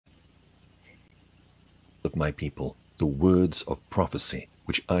of my people the words of prophecy,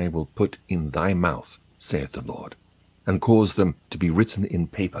 which I will put in thy mouth, saith the Lord, and cause them to be written in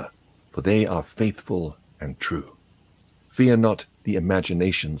paper, for they are faithful and true. Fear not the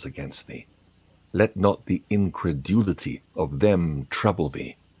imaginations against thee. Let not the incredulity of them trouble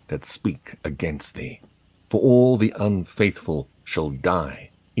thee that speak against thee. For all the unfaithful shall die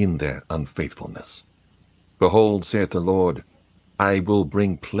in their unfaithfulness. Behold, saith the Lord, I will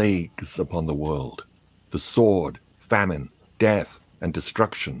bring plagues upon the world, the sword, famine, death, and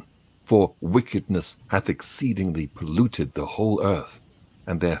destruction, for wickedness hath exceedingly polluted the whole earth,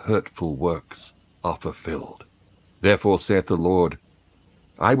 and their hurtful works are fulfilled. Therefore saith the Lord,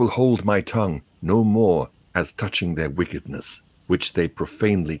 I will hold my tongue no more as touching their wickedness, which they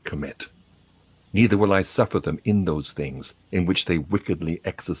profanely commit. Neither will I suffer them in those things in which they wickedly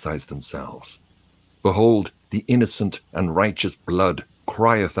exercise themselves. Behold, the innocent and righteous blood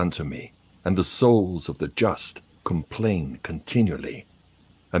crieth unto me, and the souls of the just complain continually.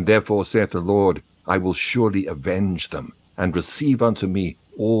 And therefore saith the Lord, I will surely avenge them, and receive unto me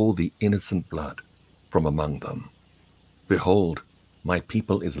all the innocent blood from among them. Behold, my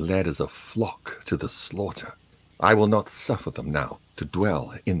people is led as a flock to the slaughter. I will not suffer them now to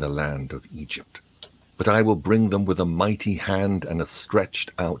dwell in the land of Egypt. But I will bring them with a mighty hand and a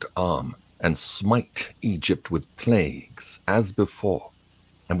stretched out arm, and smite Egypt with plagues as before,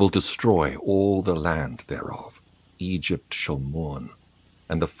 and will destroy all the land thereof. Egypt shall mourn,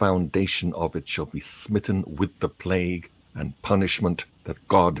 and the foundation of it shall be smitten with the plague and punishment that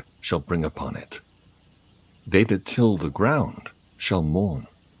God shall bring upon it. They that till the ground shall mourn,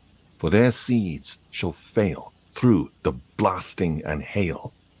 for their seeds shall fail through the blasting and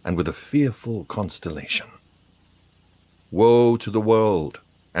hail, and with a fearful constellation. Woe to the world,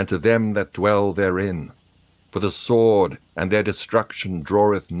 and to them that dwell therein! For the sword and their destruction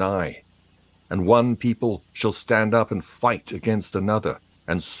draweth nigh. And one people shall stand up and fight against another,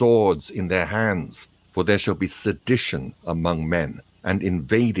 and swords in their hands, for there shall be sedition among men, and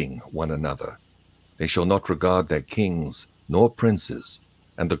invading one another. They shall not regard their kings nor princes,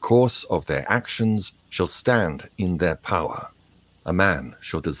 and the course of their actions shall stand in their power. A man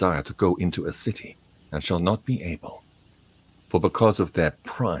shall desire to go into a city, and shall not be able. For because of their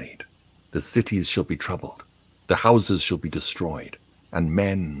pride, the cities shall be troubled, the houses shall be destroyed, and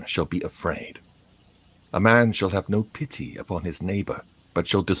men shall be afraid. A man shall have no pity upon his neighbor, but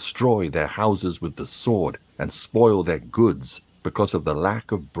shall destroy their houses with the sword, and spoil their goods because of the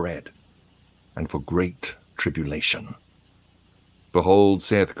lack of bread, and for great tribulation. Behold,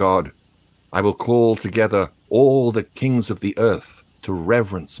 saith God, I will call together all the kings of the earth to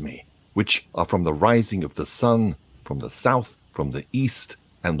reverence me, which are from the rising of the sun, from the south, from the east,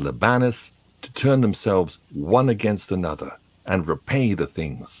 and Libanus, to turn themselves one against another, and repay the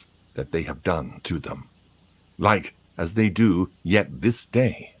things that they have done to them. Like as they do yet this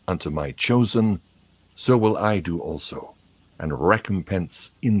day unto my chosen, so will I do also, and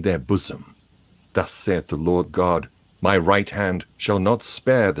recompense in their bosom. Thus saith the Lord God, my right hand shall not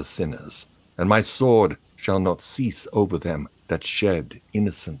spare the sinners, and my sword shall not cease over them that shed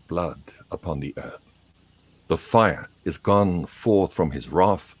innocent blood upon the earth. The fire is gone forth from his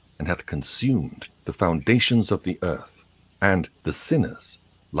wrath, and hath consumed the foundations of the earth, and the sinners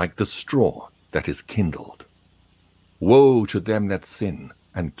like the straw that is kindled. Woe to them that sin,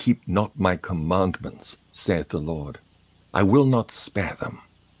 and keep not my commandments, saith the Lord. I will not spare them.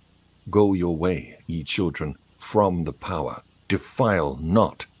 Go your way, ye children, from the power. Defile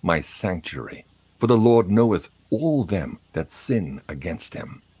not my sanctuary. For the Lord knoweth all them that sin against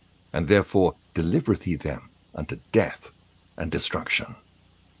him, and therefore delivereth he them unto death and destruction.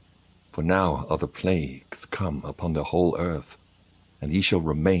 For now are the plagues come upon the whole earth, and ye shall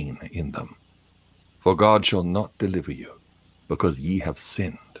remain in them. For God shall not deliver you, because ye have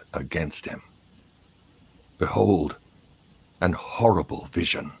sinned against him. Behold, an horrible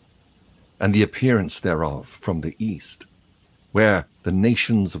vision, and the appearance thereof from the east, where the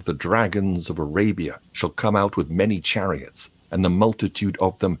nations of the dragons of Arabia shall come out with many chariots, and the multitude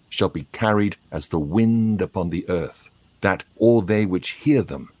of them shall be carried as the wind upon the earth, that all they which hear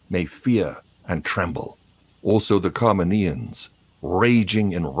them may fear and tremble. Also the Carmanians,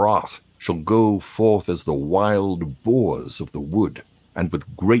 raging in wrath, shall go forth as the wild boars of the wood, and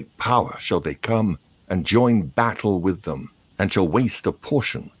with great power shall they come, and join battle with them, and shall waste a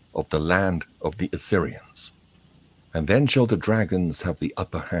portion of the land of the Assyrians. And then shall the dragons have the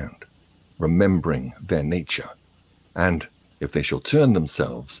upper hand, remembering their nature, and, if they shall turn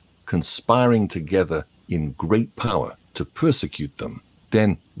themselves, conspiring together in great power to persecute them,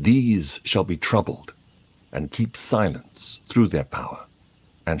 then these shall be troubled, and keep silence through their power,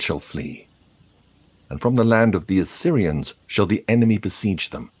 and shall flee. And from the land of the Assyrians shall the enemy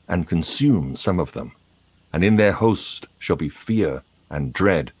besiege them, and consume some of them. And in their host shall be fear, and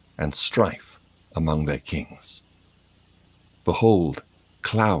dread, and strife among their kings. Behold,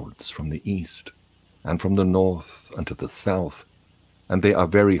 clouds from the east, and from the north unto the south, and they are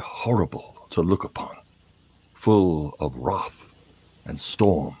very horrible to look upon, full of wrath and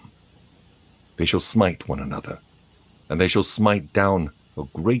storm. They shall smite one another, and they shall smite down a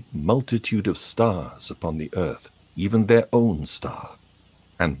great multitude of stars upon the earth, even their own star.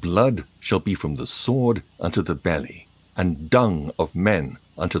 And blood shall be from the sword unto the belly, and dung of men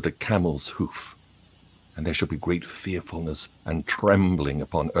unto the camel's hoof. And there shall be great fearfulness and trembling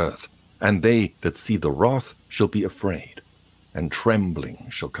upon earth, and they that see the wrath shall be afraid, and trembling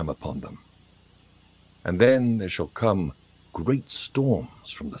shall come upon them. And then there shall come great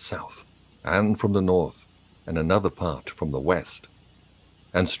storms from the south, and from the north, and another part from the west.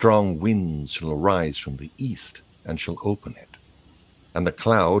 And strong winds shall arise from the east, and shall open it. And the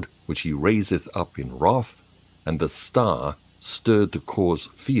cloud which he raiseth up in wrath, and the star stirred to cause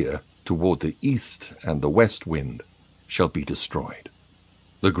fear toward the east and the west wind, shall be destroyed.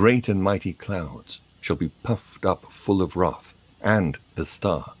 The great and mighty clouds shall be puffed up full of wrath, and the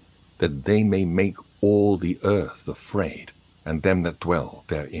star, that they may make all the earth afraid, and them that dwell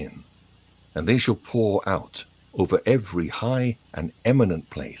therein. And they shall pour out over every high and eminent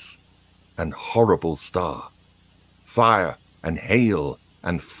place an horrible star, fire and hail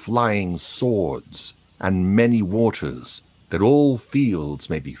and flying swords, and many waters, that all fields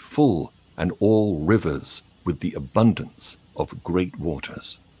may be full, and all rivers with the abundance of great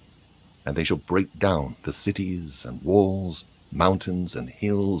waters. And they shall break down the cities and walls, mountains and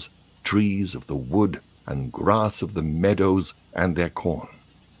hills, trees of the wood, and grass of the meadows, and their corn.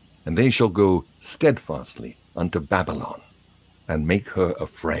 And they shall go steadfastly unto Babylon, and make her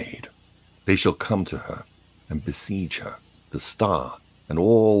afraid. They shall come to her, and besiege her, the star, and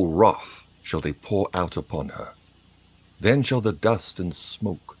all wrath shall they pour out upon her. Then shall the dust and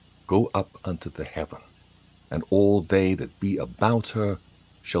smoke go up unto the heaven, and all they that be about her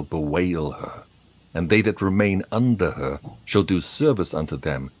shall bewail her, and they that remain under her shall do service unto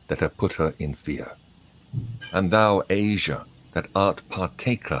them that have put her in fear. And thou, Asia, that art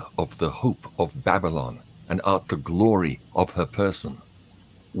partaker of the hope of Babylon, and art the glory of her person,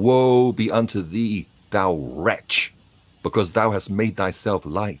 woe be unto thee, thou wretch, because thou hast made thyself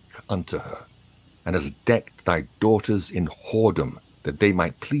like unto her, and hast decked thy daughters in whoredom, that they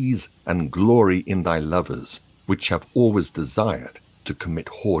might please and glory in thy lovers, which have always desired to commit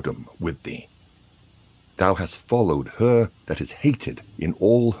whoredom with thee. Thou hast followed her that is hated in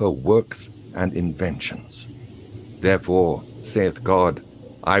all her works and inventions. Therefore, saith God,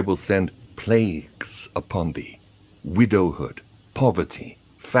 I will send plagues upon thee, widowhood, poverty,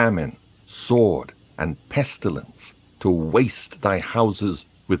 famine, sword, and pestilence, to waste thy houses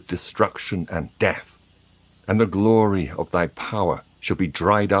with destruction and death. And the glory of thy power shall be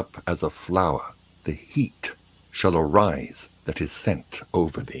dried up as a flower. The heat shall arise that is sent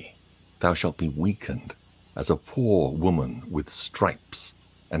over thee. Thou shalt be weakened as a poor woman with stripes,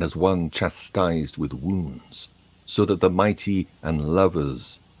 and as one chastised with wounds, so that the mighty and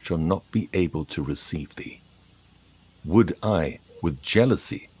lovers shall not be able to receive thee. Would I with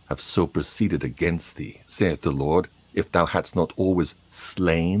jealousy have so proceeded against thee, saith the Lord, if thou hadst not always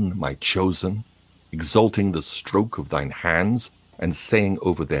slain my chosen, exalting the stroke of thine hands, and saying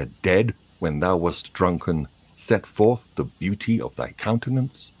over their dead, when thou wast drunken, set forth the beauty of thy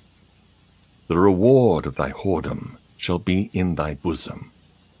countenance? The reward of thy whoredom shall be in thy bosom.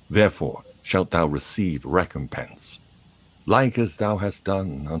 Therefore shalt thou receive recompense. Like as thou hast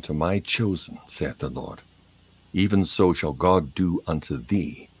done unto my chosen, saith the Lord, even so shall God do unto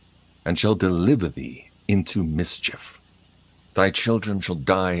thee, and shall deliver thee into mischief. Thy children shall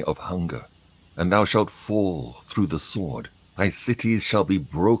die of hunger, and thou shalt fall through the sword. Thy cities shall be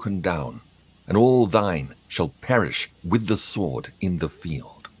broken down, and all thine shall perish with the sword in the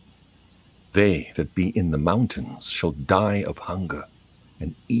field. They that be in the mountains shall die of hunger,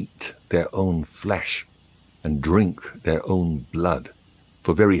 and eat their own flesh, and drink their own blood,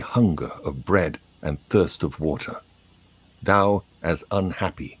 for very hunger of bread and thirst of water. Thou, as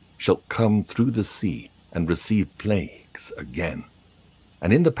unhappy, shalt come through the sea, and receive plagues again.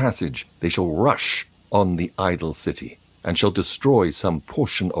 And in the passage they shall rush on the idol city, and shall destroy some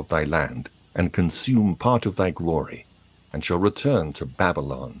portion of thy land, and consume part of thy glory, and shall return to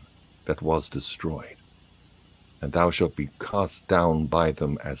Babylon that was destroyed. And thou shalt be cast down by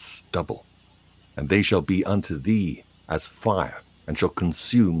them as stubble, and they shall be unto thee as fire, and shall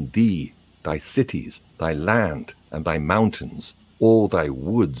consume thee, thy cities, thy land, and thy mountains, all thy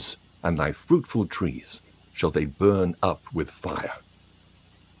woods, and thy fruitful trees shall they burn up with fire.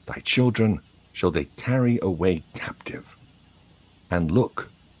 Thy children shall they carry away captive. And look,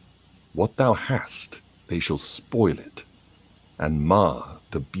 what thou hast they shall spoil it, and mar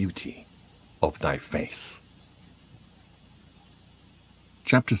the beauty of thy face.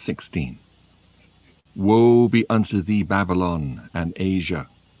 Chapter 16. Woe be unto thee, Babylon and Asia!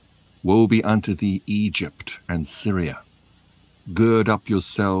 Woe be unto thee, Egypt and Syria! Gird up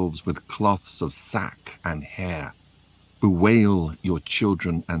yourselves with cloths of sack and hair. Bewail your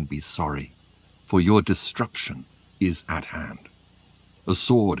children and be sorry, for your destruction is at hand. A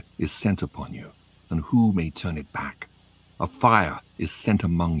sword is sent upon you, and who may turn it back? A fire is sent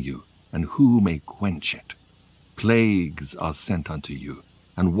among you, and who may quench it? Plagues are sent unto you,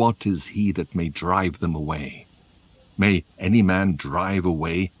 and what is he that may drive them away? May any man drive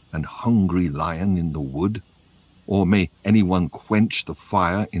away an hungry lion in the wood? Or may any one quench the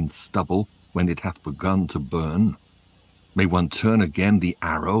fire in stubble when it hath begun to burn? May one turn again the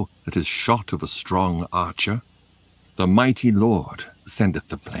arrow that is shot of a strong archer? The mighty Lord sendeth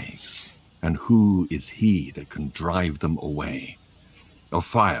the plagues, and who is he that can drive them away? A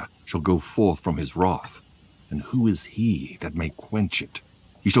fire shall go forth from his wrath, and who is he that may quench it?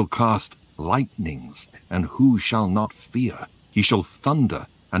 He shall cast lightnings, and who shall not fear? He shall thunder,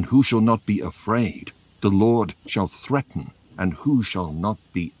 and who shall not be afraid? The Lord shall threaten, and who shall not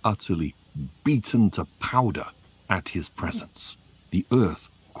be utterly beaten to powder at his presence? The earth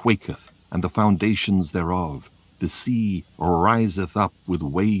quaketh, and the foundations thereof. The sea riseth up with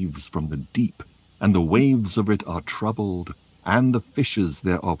waves from the deep, and the waves of it are troubled, and the fishes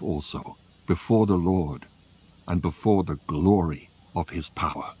thereof also, before the Lord, and before the glory of his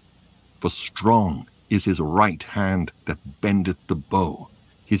power. For strong is his right hand that bendeth the bow.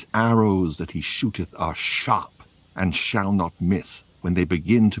 His arrows that he shooteth are sharp, and shall not miss when they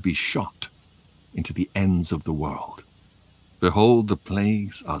begin to be shot into the ends of the world. Behold, the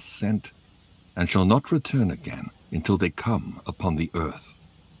plagues are sent, and shall not return again until they come upon the earth.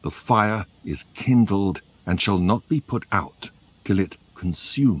 The fire is kindled, and shall not be put out till it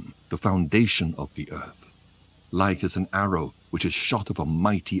consume the foundation of the earth. Like as an arrow which is shot of a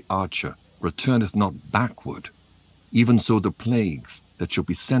mighty archer returneth not backward, even so the plagues that shall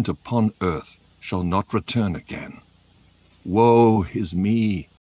be sent upon earth shall not return again. Woe is me,